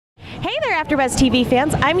Hey there, Afterbuzz TV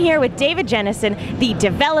fans. I'm here with David Jennison, the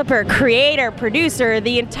developer, creator, producer,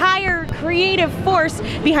 the entire creative force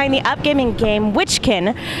behind the upcoming game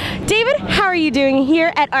Witchkin. David, how are you doing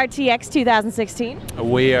here at RTX 2016?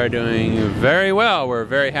 We are doing very well. We're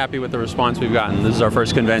very happy with the response we've gotten. This is our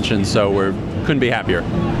first convention, so we couldn't be happier.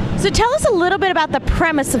 So tell us a little bit about the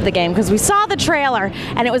premise of the game, because we saw the trailer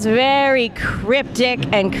and it was very cryptic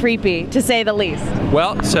and creepy, to say the least.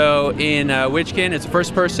 Well, so in Witchkin, it's a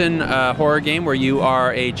first-person horror game where you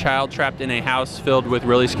are a child trapped in a house filled with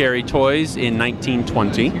really scary toys in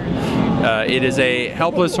 1920. It is a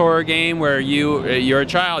helpless horror game where you're a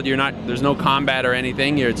child. There's no combat or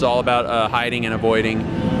anything. It's all about hiding and avoiding,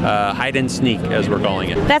 hide and sneak, as we're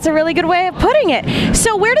calling it. That's a really good way of putting it.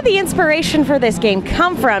 So where did the inspiration for this game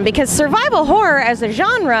come from? Because survival horror as a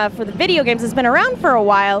genre for the video games has been around for a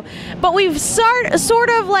while, but we've sort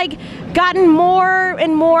of like gotten more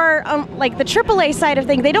and more like the AAA side of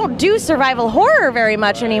things. They don't do survival horror very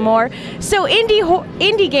much anymore. So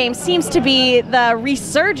indie games seems to be the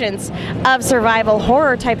resurgence of survival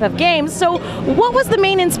horror type of games. So what was the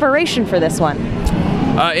main inspiration for this one?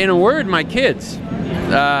 In a word, my kids.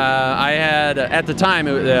 I had, at the time,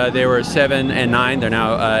 they were 7 and 9. They're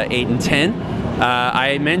now 8 and 10.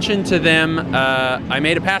 I mentioned to them, I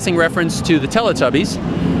made a passing reference to the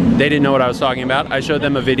Teletubbies. They didn't know what I was talking about. I showed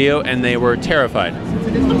them a video and they were terrified.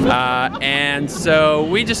 And so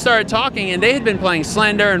we just started talking, and they had been playing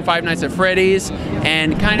Slender and Five Nights at Freddy's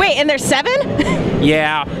and kind of... Wait, and they're 7?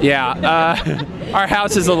 Yeah. Our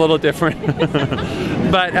house is a little different.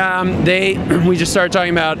 But we just started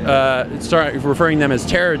talking about, start referring them as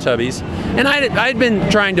Terror Tubbies. And I'd been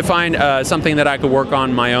trying to find something that I could work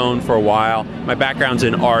on my own for a while. My background's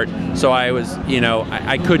in art, so I was,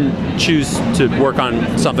 I couldn't choose to work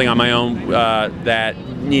on something on my own that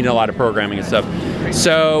needed a lot of programming and stuff.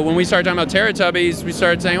 So when we started talking about Teletubbies, we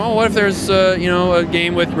started saying, well, what if there's, a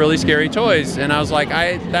game with really scary toys? And I was like,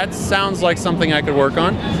 that sounds like something I could work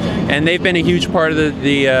on. And they've been a huge part of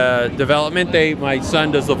the development. My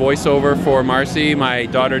son does the voiceover for Marcy. My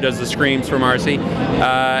daughter does the screams for Marcy.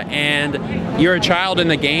 And you're a child in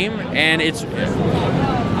the game, and it's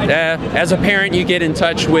as a parent, you get in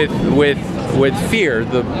touch with fear,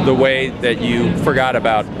 the way that you forgot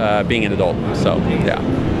about being an adult. So yeah.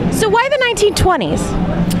 So why the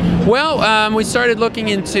 1920s? Well, we started looking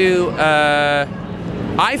into.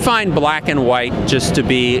 I find black and white just to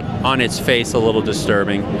be on its face a little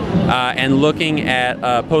disturbing, and looking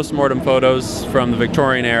at post-mortem photos from the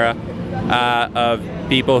Victorian era of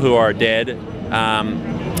people who are dead.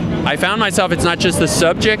 I found myself, it's not just the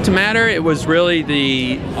subject matter, it was really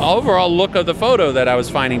the overall look of the photo that I was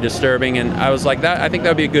finding disturbing, and I was like, I think that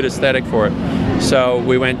would be a good aesthetic for it. So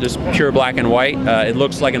we went just pure black and white. It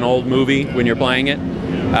looks like an old movie when you're playing it.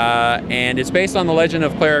 And it's based on the legend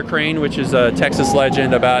of Clara Crane, which is a Texas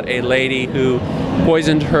legend about a lady who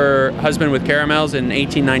poisoned her husband with caramels in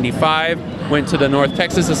 1895, went to the North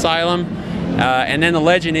Texas Asylum, and then the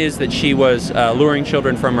legend is that she was luring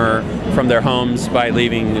children from their homes by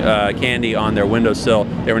leaving candy on their windowsill.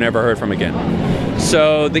 They were never heard from again.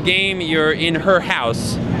 So the game, you're in her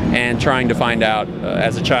house and trying to find out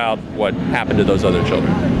as a child what happened to those other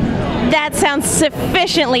children. That sounds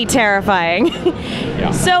sufficiently terrifying.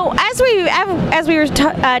 Yeah. So as we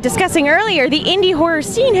were discussing earlier, the indie horror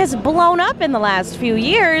scene has blown up in the last few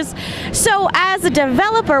years. So as a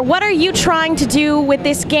developer, what are you trying to do with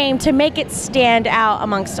this game to make it stand out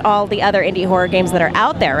amongst all the other indie horror games that are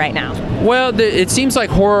out there right now? Well, it seems like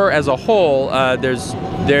horror as a whole,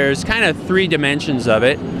 there's kind of 3 dimensions of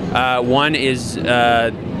it. One is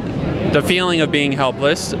the feeling of being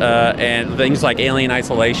helpless, and things like Alien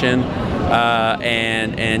Isolation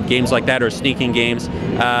and games like that, or sneaking games.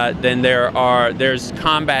 Then there's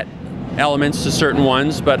combat elements to certain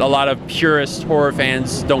ones, but a lot of purist horror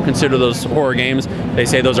fans don't consider those horror games. They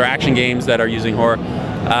say those are action games that are using horror.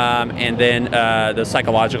 And then the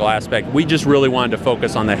psychological aspect. We just really wanted to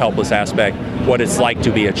focus on the helpless aspect, what it's like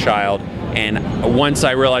to be a child. And once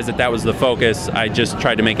I realized that was the focus, I just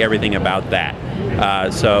tried to make everything about that.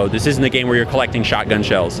 So this isn't a game where you're collecting shotgun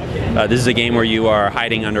shells. This is a game where you are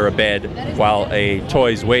hiding under a bed while a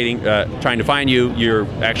toy's waiting, trying to find you.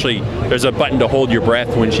 There's a button to hold your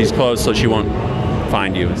breath when she's close so she won't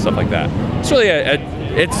find you and stuff like that. It's really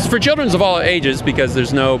it's for children of all ages because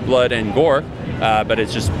there's no blood and gore, but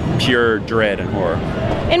it's just pure dread and horror.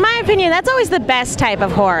 In my opinion, that's always the best type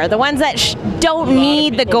of horror. The ones that don't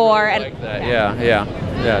need the gore. Like that.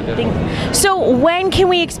 Yeah, definitely. So when can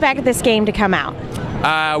we expect this game to come out?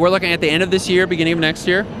 We're looking at the end of this year, beginning of next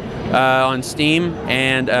year, on Steam,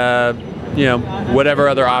 and you know, whatever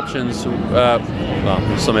other options. Well,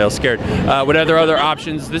 there's somebody else scared. Whatever other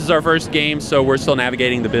options. This is our first game, so we're still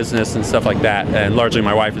navigating the business and stuff like that. And largely,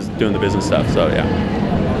 my wife is doing the business stuff. So yeah.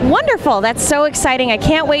 Wonderful. That's so exciting. I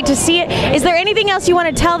can't wait to see it. Is there anything else you want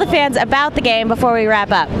to tell the fans about the game before we wrap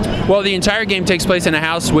up? Well, the entire game takes place in a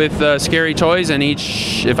house with scary toys, and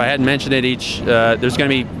each, if I hadn't mentioned it, there's going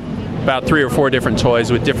to be about 3 or 4 different toys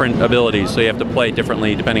with different abilities, so you have to play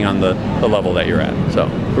differently depending on the level that you're at. So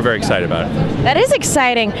we're very excited about it. That is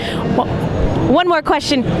exciting. Well, one more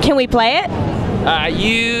question. Can we play it?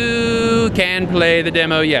 You can play the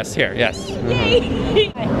demo, yes. Here, yes.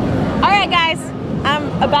 Yay! All right, guys.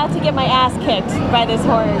 I'm about to get my ass kicked by this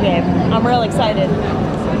horror game. I'm real excited.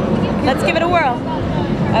 Let's give it a whirl.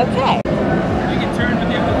 Okay. You can turn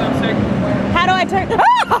with your thumbstick. How do I turn? You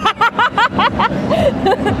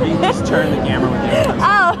can just turn the camera with your thumbstick.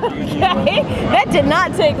 Oh, okay. That did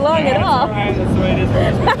not take long at all. That's the way it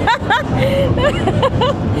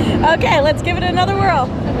is. Okay, let's give it another whirl.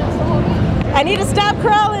 I need to stop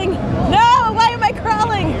crawling. No, why am I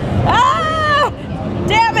crawling? Ah!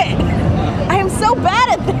 Damn it! I am so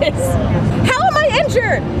bad at this. How am I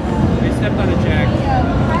injured? We stepped on a jack.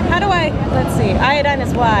 How do I? Let's see. Iodine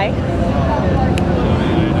is Y.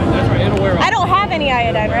 That's right. It'll wear off. I don't have any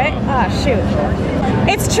iodine, right? Ah, shoot.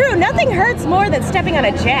 It's true. Nothing hurts more than stepping on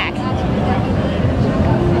a jack.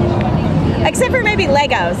 Except for maybe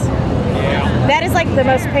Legos. Yeah. That is like the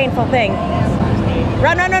most painful thing.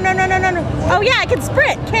 Run, run, run, run, run, run, run. Oh yeah, I can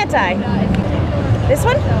sprint, can't I? This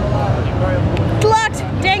one? Locked!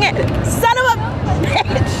 Dang it! Son of a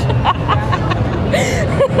bitch!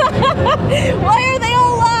 Why are they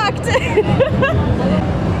all locked?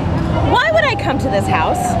 Why would I come to this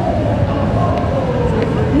house?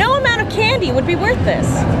 No amount of candy would be worth this.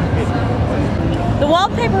 The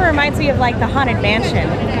wallpaper reminds me of like the Haunted Mansion.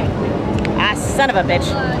 Ah, son of a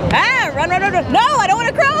bitch. Ah, run, run, run, run. No, I don't want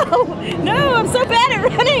to crawl. No, I'm so bad at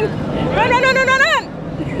running. Run, run, run, run, run, run.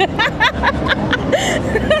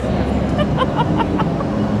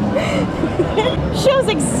 Shows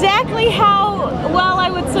exactly how well I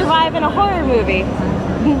would survive in a horror movie.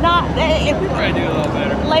 Not. I do a little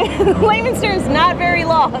better. Layman's terms, not very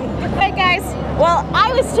long. Alright, guys. Well,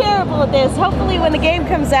 I was terrible at this. Hopefully, when the game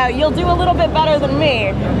comes out, you'll do a little bit better than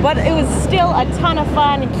me. But it was still a ton of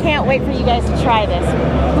fun, and can't wait for you guys to try this.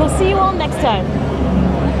 We'll see you all next time.